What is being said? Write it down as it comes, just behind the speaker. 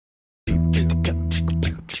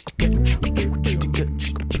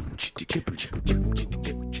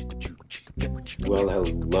Well,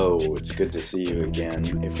 hello. It's good to see you again.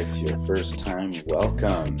 If it's your first time,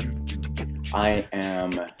 welcome. I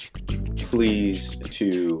am pleased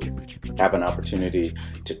to have an opportunity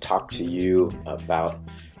to talk to you about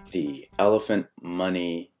the elephant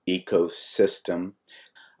money ecosystem.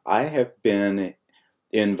 I have been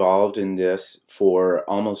involved in this for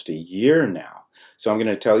almost a year now. So I'm going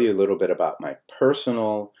to tell you a little bit about my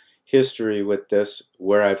personal history with this,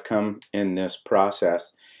 where I've come in this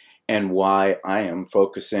process, and why I am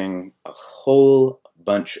focusing a whole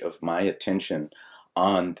bunch of my attention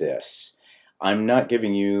on this. I'm not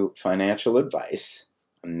giving you financial advice.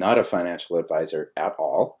 I'm not a financial advisor at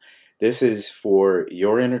all. This is for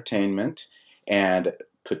your entertainment and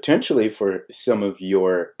potentially for some of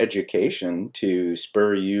your education, to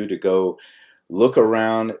spur you to go look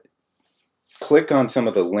around, click on some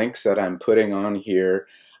of the links that I'm putting on here.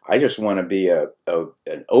 I just want to be an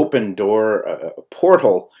open door, a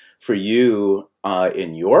portal for you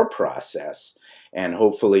in your process, and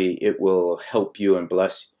hopefully it will help you and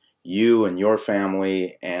bless you and your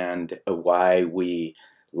family, and why we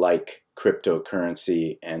like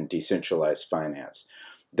cryptocurrency and decentralized finance.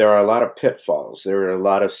 There are a lot of pitfalls. There are a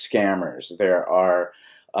lot of scammers. There are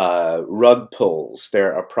rug pulls.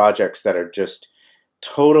 There are projects that are just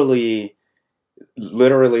totally,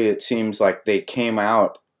 literally, it seems like they came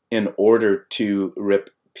out in order to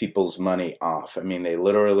rip people's money off. I mean, they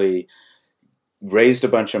literally raised a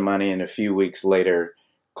bunch of money and a few weeks later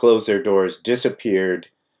closed their doors, disappeared,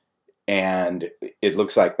 and it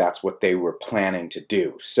looks like that's what they were planning to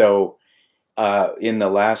do. So in the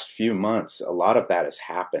last few months, a lot of that has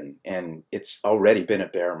happened, and it's already been a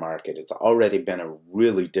bear market. It's already been a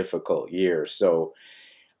really difficult year. So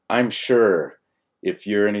I'm sure if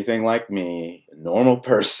you're anything like me, a normal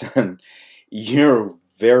person, you're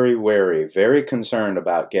very wary, very concerned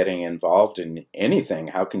about getting involved in anything.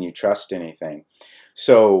 How can you trust anything?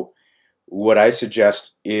 So what I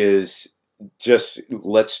suggest is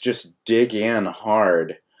let's just dig in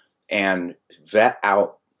hard and vet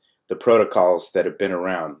out the protocols that have been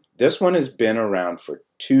around. This one has been around for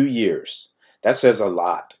 2 years. That says a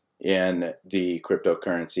lot in the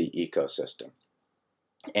cryptocurrency ecosystem.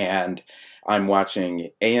 And I'm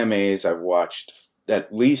watching AMAs. I've watched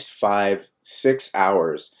at least 5-6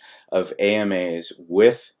 hours of AMAs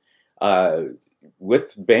with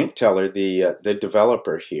Bank Teller, the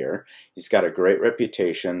developer here. He's got a great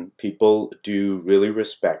reputation. People do really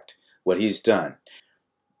respect what he's done.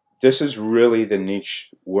 This is really the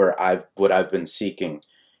niche where what I've been seeking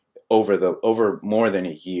over more than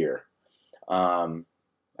a year.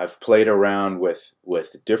 I've played around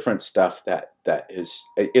with different stuff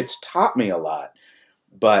it's taught me a lot,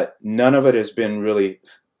 but none of it has been really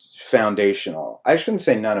foundational. I shouldn't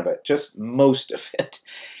say none of it, just most of it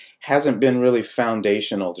hasn't been really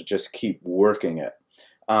foundational to just keep working it.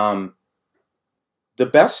 The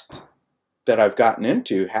best that I've gotten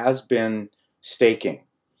into has been staking.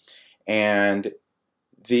 And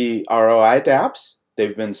the ROI dApps,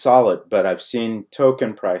 they've been solid, but I've seen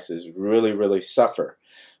token prices really, really suffer.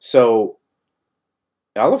 So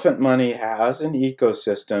Elephant Money has an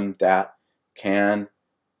ecosystem that can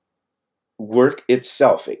work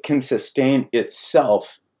itself. It can sustain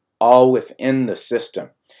itself all within the system.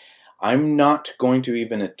 I'm not going to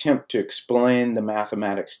even attempt to explain the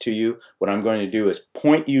mathematics to you. What I'm going to do is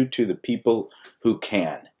point you to the people who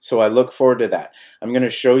can. So I look forward to that. I'm going to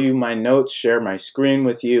show you my notes, share my screen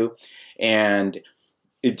with you, and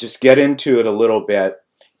just get into it a little bit,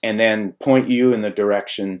 and then point you in the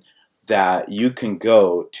direction that you can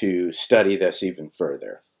go to study this even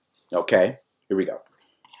further. Okay, here we go.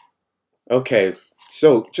 Okay,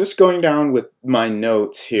 so just going down with my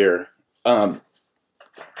notes here. As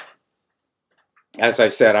I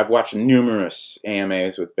said, I've watched numerous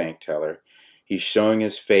AMAs with Bank Teller. He's showing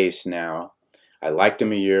his face now. I liked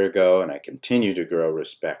him a year ago, and I continue to grow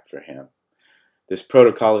respect for him. This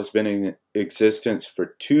protocol has been in existence for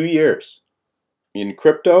 2 years. In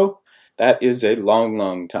crypto, that is a long,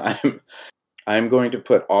 long time. I'm going to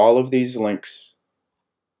put all of these links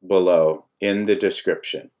below in the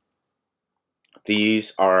description.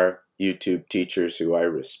 These are YouTube teachers who I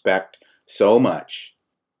respect so much.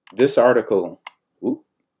 This article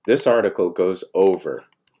goes over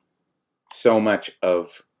so much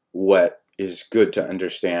of what is good to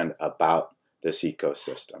understand about this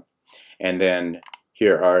ecosystem. And then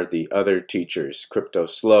here are the other teachers: Crypto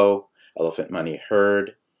Slow, Elephant Money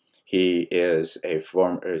Herd. He's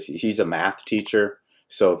a math teacher,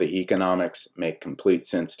 so the economics make complete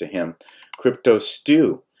sense to him. Crypto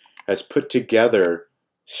Stew has put together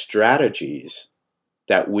strategies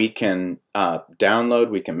that we can download.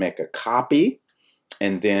 We can make a copy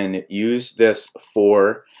and then use this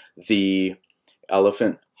for the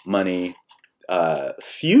elephant money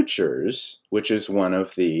futures, which is one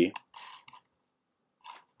of the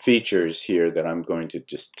features here that I'm going to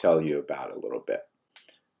just tell you about a little bit.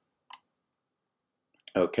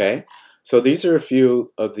 Okay, so these are a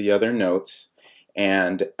few of the other notes,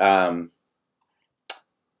 and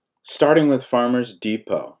starting with Farmers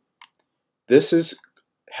Depot, this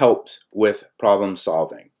helps with problem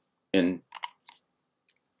solving in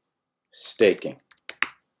staking.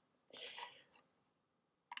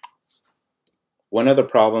 One of the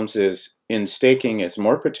problems is in staking, as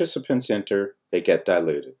more participants enter, they get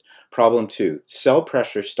diluted. Problem 2, sell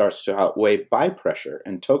pressure starts to outweigh buy pressure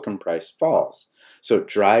and token price falls. So it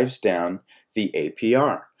drives down the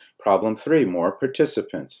APR. Problem 3, more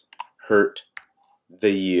participants hurt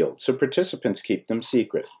the yield. So participants keep them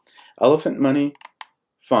secret. Elephant money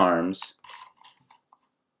farms,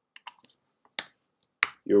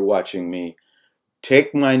 you're watching me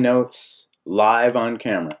take my notes live on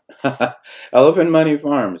camera. Elephant money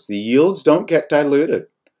farms, the yields don't get diluted.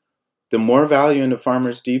 The more value into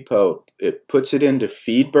Farmers Depot, it puts it into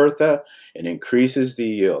feed Bertha and increases the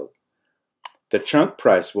yield. The chunk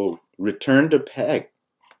price will return to peg.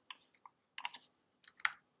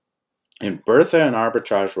 And Bertha and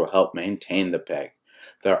arbitrage will help maintain the peg.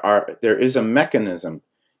 There is a mechanism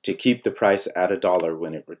to keep the price at $1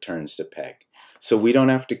 when it returns to peg. So we don't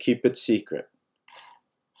have to keep it secret.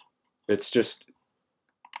 It's just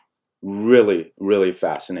really, really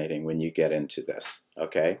fascinating when you get into this,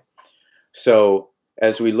 okay? So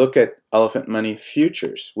as we look at elephant money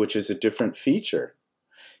futures, which is a different feature,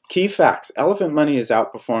 key facts, elephant money has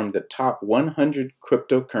outperformed the top 100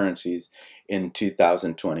 cryptocurrencies in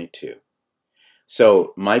 2022.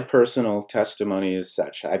 So my personal testimony is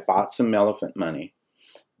such. I bought some elephant money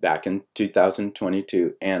back in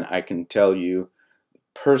 2022, and I can tell you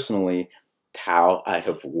personally how I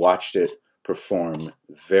have watched it perform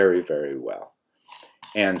very, very well.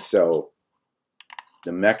 And so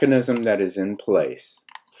the mechanism that is in place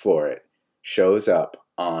for it shows up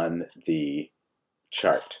on the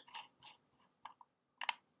chart.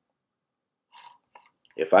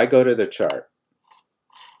 If I go to the chart,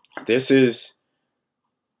 this is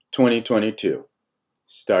 2022,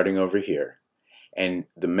 starting over here. And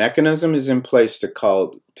the mechanism is in place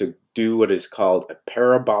to do what is called a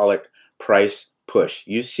parabolic price push.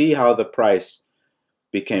 You see how the price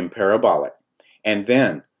became parabolic. And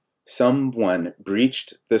then someone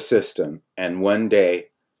breached the system, and one day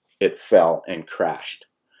it fell and crashed.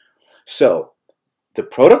 So the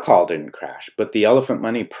protocol didn't crash, but the elephant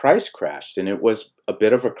money price crashed, and it was a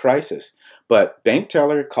bit of a crisis. But Bank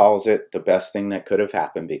Teller calls it the best thing that could have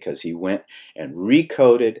happened, because he went and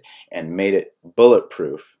recoded and made it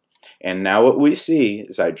bulletproof. And now what we see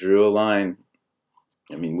is, I drew a line.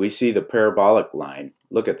 I mean, we see the parabolic line.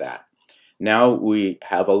 Look at that. Now we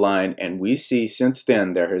have a line, and we see since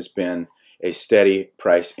then there has been a steady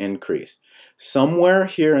price increase. Somewhere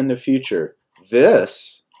here in the future,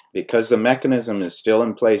 this, because the mechanism is still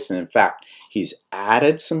in place, and in fact, he's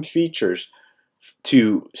added some features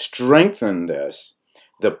to strengthen this,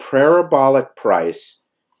 the parabolic price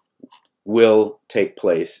will take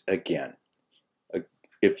place again.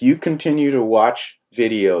 If you continue to watch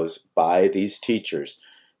videos by these teachers,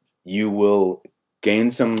 you will gain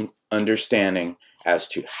some understanding as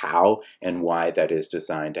to how and why that is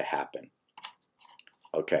designed to happen.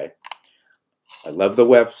 Okay, I love the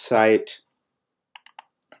website.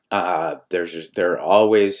 There are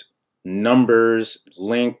always numbers,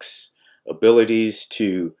 links, abilities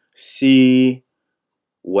to see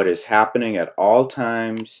what is happening at all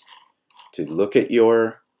times, to look at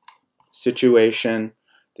your situation.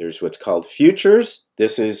 There's what's called futures.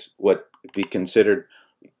 This is what would be considered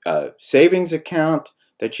a savings account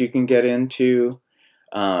that you can get into,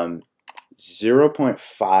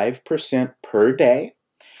 0.5% per day,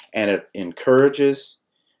 and it encourages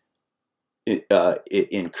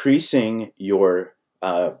increasing your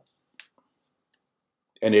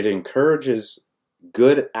and it encourages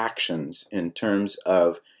good actions in terms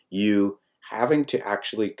of you having to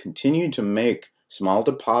actually continue to make small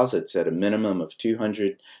deposits at a minimum of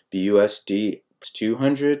 200 BUSD. It's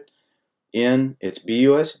 200 in, it's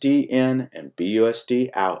BUSD in and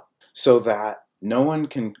BUSD out, so that no one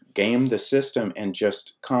can game the system and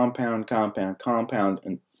just compound,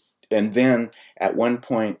 and then at one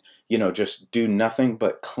point, you know, just do nothing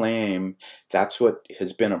but claim. That's what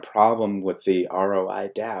has been a problem with the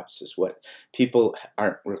ROI dApps, is what people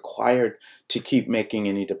aren't required to keep making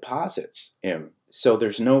any deposits in. So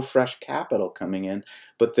there's no fresh capital coming in,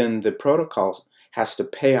 but then the protocols has to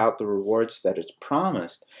pay out the rewards that it's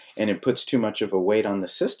promised, and it puts too much of a weight on the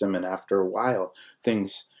system, and after a while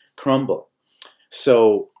things crumble.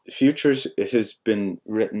 So futures has been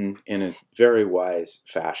written in a very wise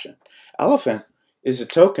fashion. Elephant is a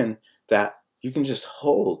token that you can just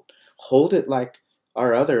hold it like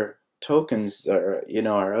our other tokens, or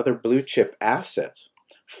our other blue chip assets.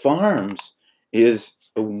 Farms is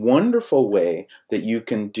a wonderful way that you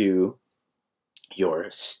can do your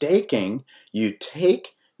staking. You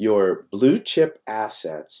take your blue chip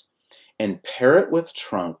assets and pair it with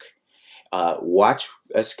Trunk. Watch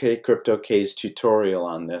SK Crypto K's tutorial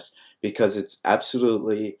on this, because it's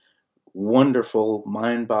absolutely wonderful,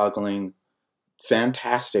 mind-boggling,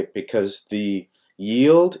 fantastic, because the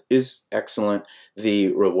yield is excellent.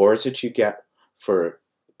 The rewards that you get for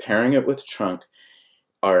pairing it with Trunk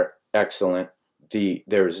are excellent.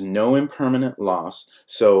 There is no impermanent loss.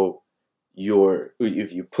 So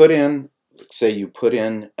if you put in, say you put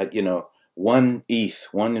in, one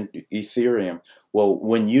Ethereum, well,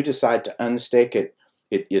 when you decide to unstake it,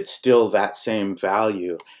 it's still that same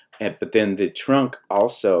value. But then the Trunk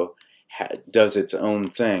also does its own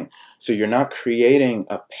thing. So you're not creating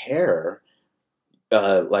a pair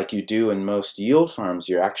like you do in most yield farms.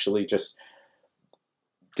 You're actually just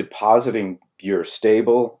depositing your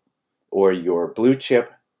stable or your blue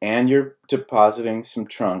chip, and you're depositing some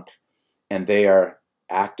Trunk, and they are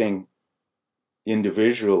acting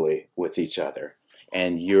individually with each other,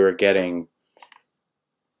 and you're getting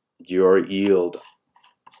your yield,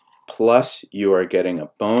 plus you are getting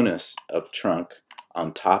a bonus of Trunk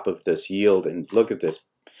on top of this yield. And look at this,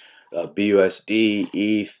 BUSD,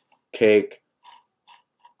 ETH, Cake,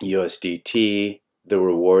 USDT. The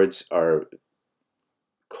rewards are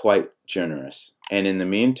quite generous. And in the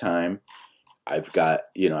meantime, I've got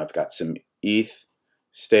some ETH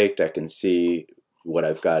staked. I can see what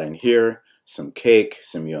I've got in here, some Cake,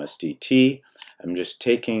 some USDT. I'm just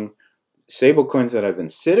taking stable coins that I've been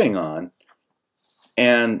sitting on,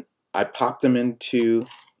 and I pop them into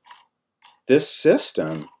this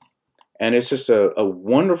system, and it's just a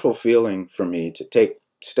wonderful feeling for me to take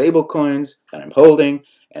stable coins that I'm holding,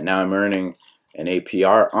 and now I'm earning an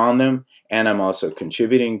APR on them, and I'm also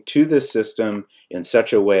contributing to the system in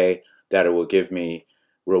such a way that it will give me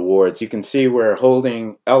rewards. You can see where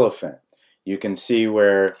holding Elephant, you can see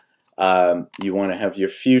where you want to have your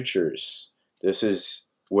futures. This is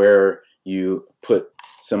where you put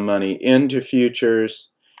some money into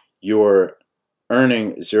futures. You're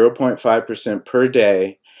earning 0.5% per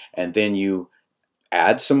day, and then you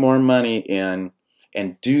add some more money in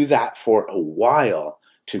and do that for a while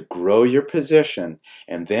to grow your position.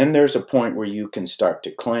 And then there's a point where you can start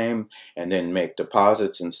to claim and then make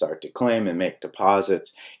deposits, and start to claim and make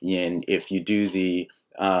deposits. And if you do the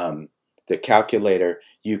calculator,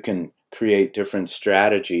 you can create different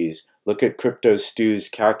strategies. Look at Crypto Stew's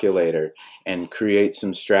calculator and create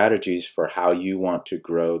some strategies for how you want to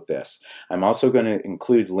grow this. I'm also going to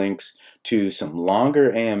include links to some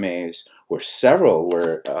longer AMAs, or several,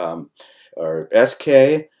 where or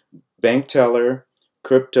SK, Bank Teller,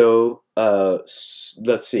 Crypto,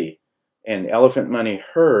 let's see, and Elephant Money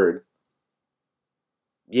Herd.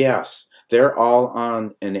 Yes, they're all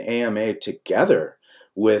on an AMA together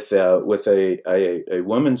with a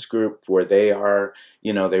women's group, where they are,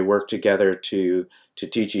 they work together to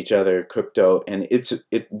teach each other crypto, and it's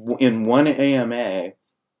in one AMA.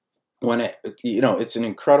 It's an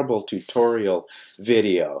incredible tutorial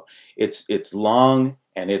video. It's long,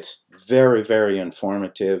 and it's very, very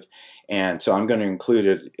informative, and so I'm going to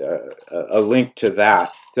include a link to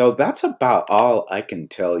that. So that's about all I can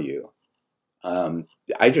tell you.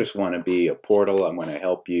 I just want to be a portal. I want to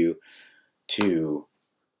help you to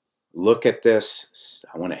look at this.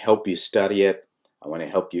 I want to help you study it. I want to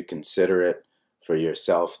help you consider it for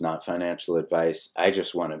yourself, not financial advice. I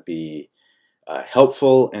just want to be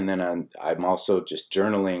helpful, and then I'm also just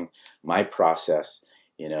journaling my process,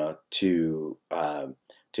 to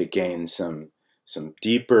gain some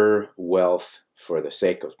deeper wealth for the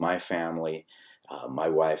sake of my family, my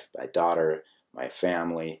wife, my daughter, my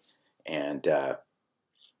family, and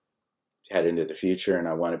head into the future. And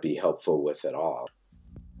I want to be helpful with it all.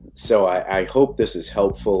 So I hope this is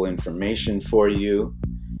helpful information for you,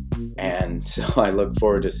 and so I look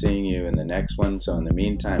forward to seeing you in the next one. So in the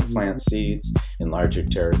meantime, plant seeds, enlarge your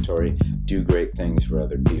territory, do great things for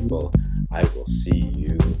other people. I will see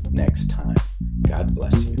you next time. God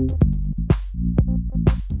bless you.